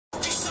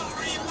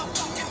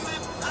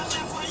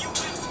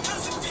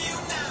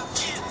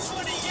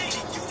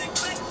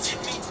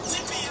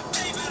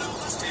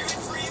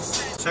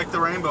Check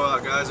the rainbow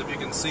out, guys, if you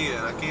can see it.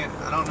 I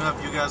don't know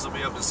if you guys will be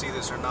able to see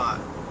this or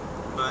not,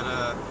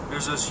 but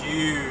there's this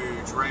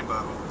huge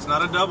rainbow. It's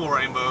not a double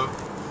rainbow.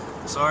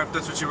 Sorry if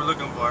that's what you were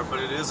looking for, but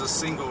it is a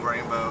single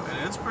rainbow,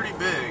 and it's pretty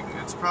big.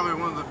 It's probably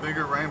one of the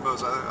bigger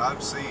rainbows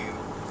I've seen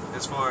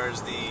as far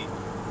as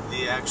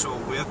the actual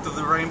width of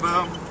the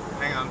rainbow.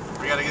 Hang on,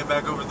 we got to get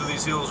back over through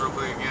these hills real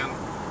quick again.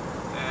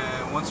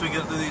 And once we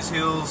get through these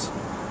hills,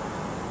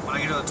 when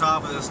I get to the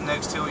top of this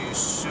next hill, you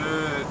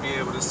should be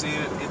able to see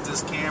it if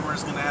this camera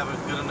is going to have a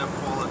good enough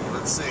quality.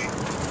 Let's see.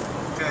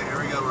 Okay, here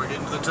we go. We're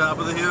getting to the top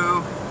of the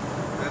hill.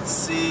 Let's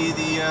see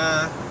the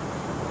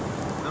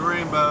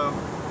rainbow.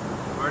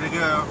 Where'd it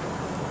go?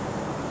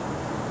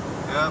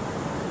 Yep.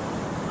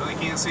 Really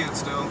can't see it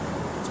still.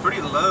 It's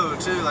pretty low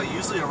too. Like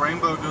usually a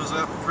rainbow goes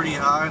up pretty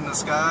high in the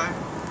sky.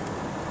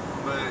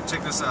 But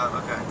check this out.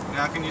 Okay.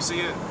 Now can you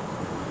see it?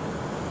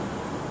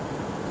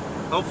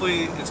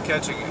 Hopefully it's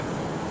catching it.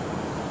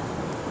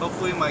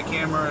 Hopefully my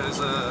camera is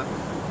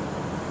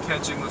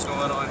catching what's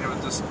going on here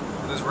with this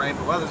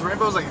rainbow. Wow, this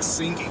rainbow is like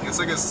sinking. It's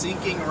like a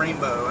sinking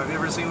rainbow. Have you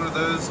ever seen one of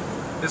those?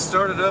 It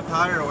started up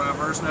higher when I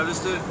first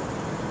noticed it,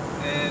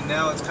 and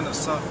now it's kind of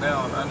sunk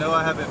down. I know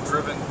I haven't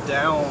driven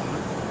down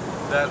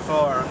that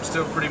far. I'm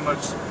still pretty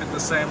much at the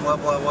same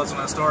level I was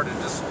when I started,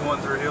 just going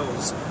through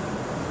hills.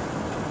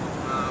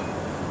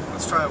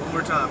 Let's try it one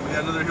more time. We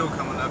got another hill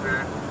coming up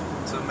here,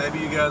 so maybe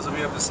you guys will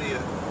be able to see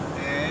it,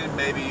 and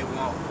maybe you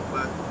won't,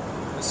 but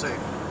we'll see.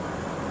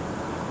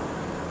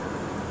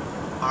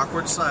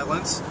 Awkward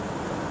silence.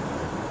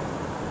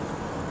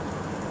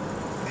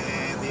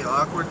 And the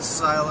awkward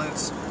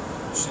silence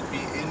should be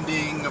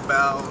ending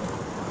about,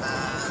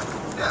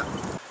 yeah.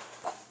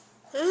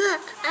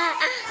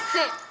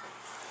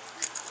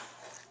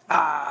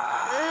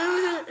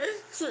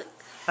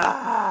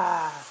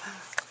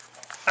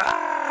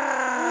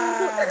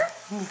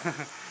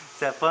 Is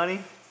that funny?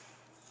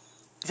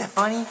 Is that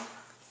funny?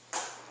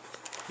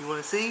 You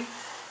want to see?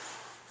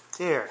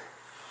 There.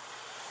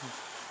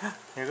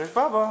 There goes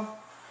Bubba.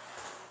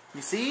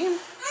 You see him?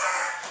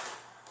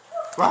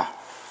 Wow.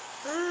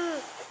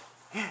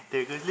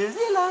 There goes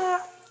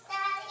LITTLE-ZILLA.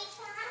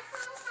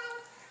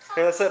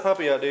 Hey, let's let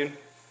puppy out, dude.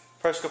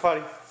 Press, go potty.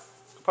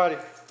 Go potty.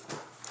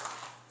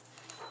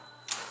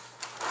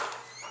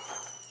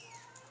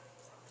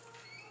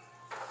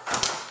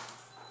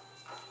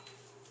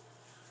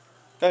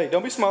 Hey,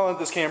 don't be smiling at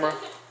this camera.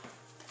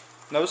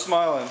 No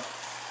smiling.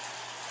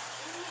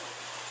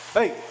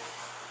 Hey,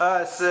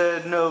 I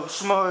said no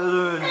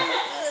smiling.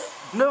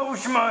 No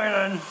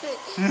smiling.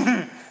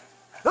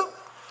 Oh.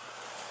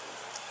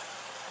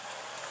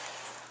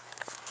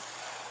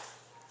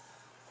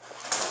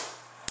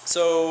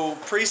 So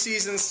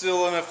preseason's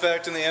still in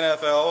effect in the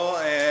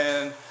NFL,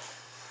 and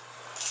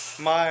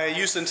my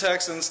Houston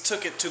Texans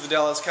took it to the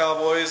Dallas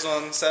Cowboys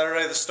on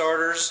Saturday. The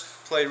starters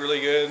played really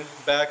good.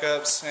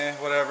 Backups,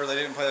 whatever, they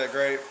didn't play that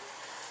great.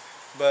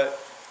 But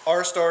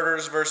our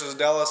starters versus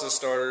Dallas's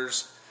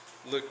starters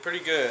looked pretty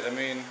good. I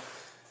mean,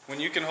 when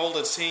you can hold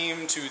a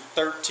team to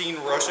 13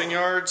 rushing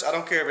yards, I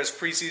don't care if it's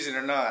preseason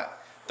or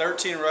not,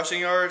 13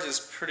 rushing yards is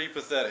pretty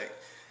pathetic.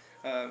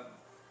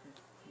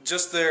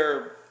 Just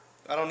their,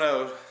 I don't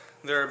know,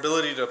 their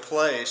ability to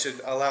play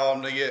should allow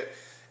them to get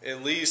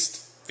at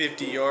least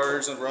 50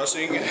 yards of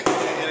rushing in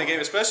a game,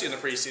 especially in the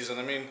preseason.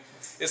 I mean,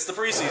 it's the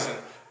preseason.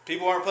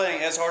 People aren't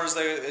playing as hard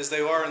as they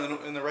are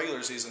in the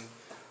regular season.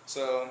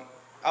 So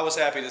I was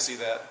happy to see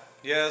that.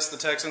 Yes, the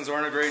Texans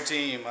aren't a great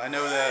team. I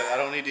know that. I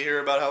don't need to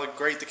hear about how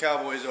great the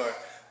Cowboys are.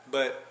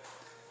 But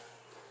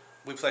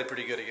we played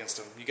pretty good against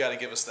them. You got to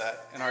give us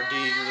that. And our D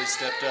really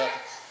stepped up.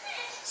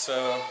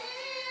 So,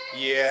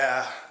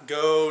 yeah.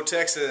 Go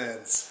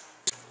Texans.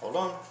 Hold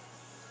on.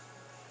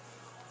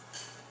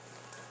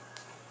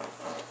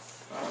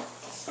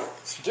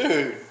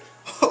 Dude,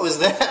 what was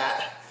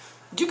that?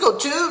 Did you go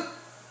toot?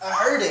 I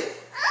heard it.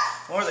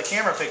 Or the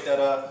camera picked that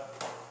up.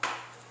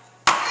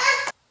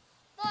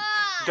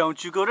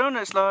 Don't you go down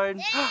that slide.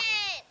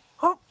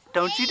 Oh,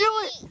 don't you do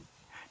it.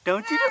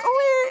 Don't you do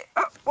it.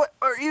 Oh, what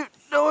are you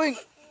doing?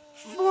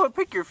 Boy,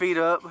 pick your feet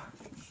up.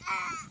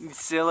 You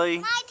silly.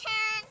 My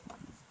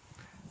turn.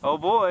 Oh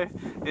boy,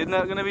 isn't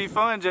that going to be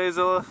fun,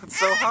 J-ZILLA? It's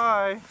so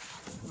high.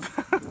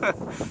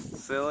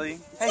 Silly.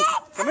 Hey,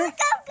 come here.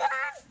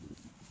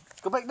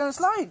 Go back down the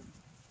slide.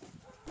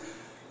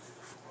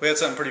 We had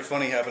something pretty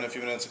funny happen a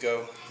few minutes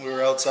ago. We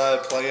were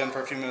outside playing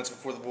for a few minutes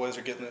before the boys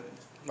are getting it.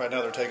 Right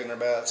now they're taking their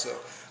bath, so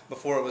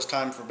before it was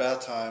time for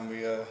bath time,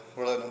 we were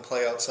letting them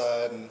play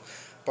outside and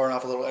burn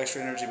off a little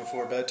extra energy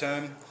before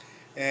bedtime.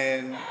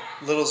 And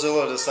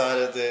LITTLE-ZILLA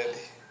decided that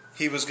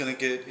he was going to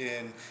get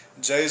in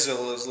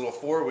J-ZILLA's little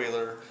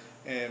four-wheeler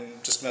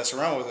and just mess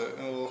around with it.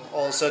 And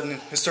all of a sudden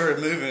it started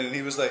moving, and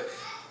he was like,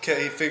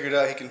 he figured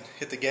out he can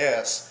hit the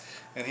gas.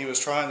 And he was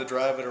trying to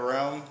drive it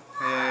around,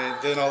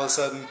 and then all of a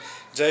sudden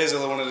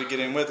J-ZILLA wanted to get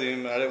in with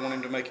him, and I didn't want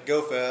him to make it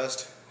go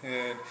fast.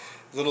 And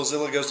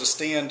LITTLE-ZILLA goes to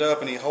stand up,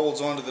 and he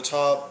holds onto the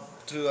top,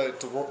 to like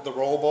the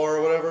roll bar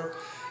or whatever,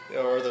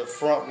 or the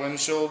front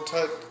windshield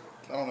type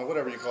I don't know,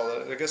 whatever you call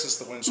it. I guess it's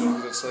the windshield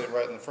because it's like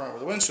right in the front where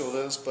the windshield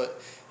is.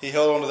 But he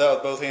held onto that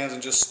with both hands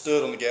and just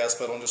stood on the gas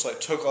pedal and just like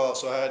took off.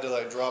 So I had to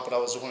like drop what I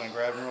was doing and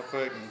grab him real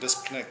quick and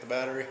disconnect the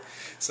battery.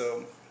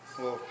 So,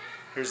 well,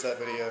 here's that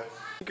video. What do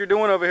you think you're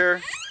doing over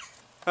here?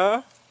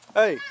 Huh?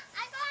 Hey.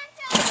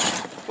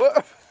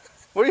 What?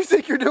 What do you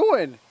think you're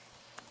doing?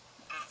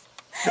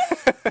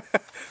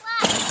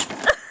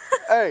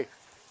 Hey.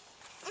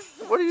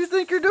 What do you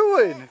think you're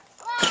doing?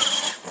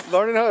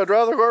 Learning how to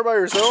drive the car by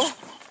yourself?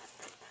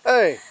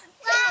 Hey.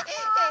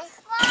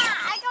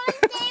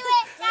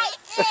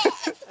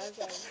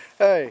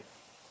 Hey.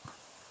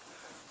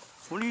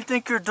 What do you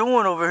think you're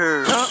doing over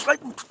here? Huh?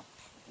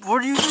 Where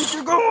do you think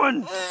you're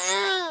going?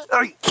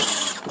 Hey.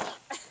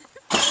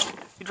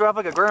 You drive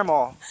like a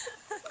grandma.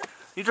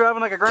 You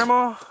driving like a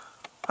grandma?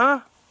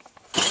 Huh?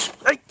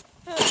 Hey.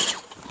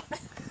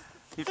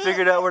 You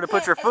figured out where to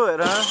put your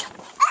foot, huh?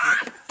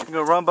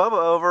 You're gonna run Bubba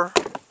over.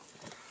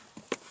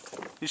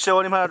 You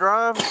showing him how to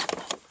drive?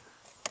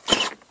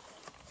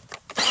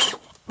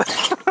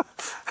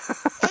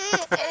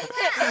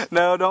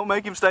 No, don't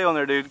make him stay on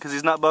there, dude, because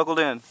he's not buckled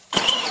in.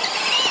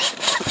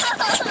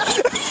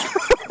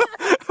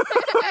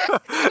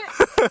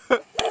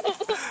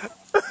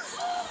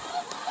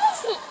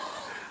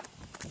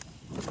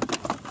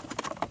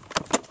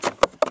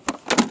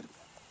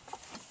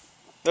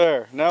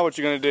 There, now what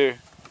you gonna do?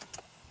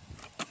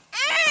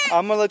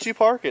 I'm gonna let you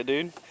park it,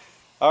 dude.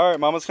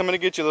 Alright, Mama's coming to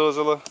get you,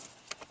 LITTLE-ZILLA.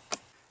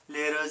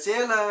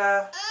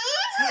 LITTLE-ZILLA.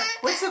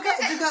 What you got?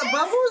 You got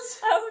bubbles?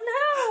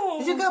 Oh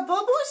no! You got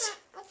bubbles?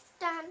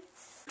 Done.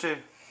 Two.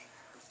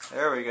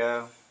 There we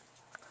go.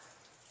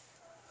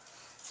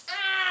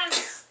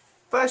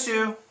 Bless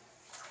you.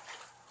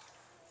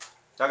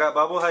 Y'all got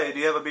bubble? Hey, do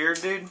you have a beard,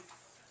 dude?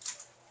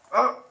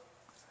 Oh!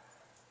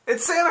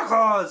 It's Santa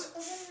Claus!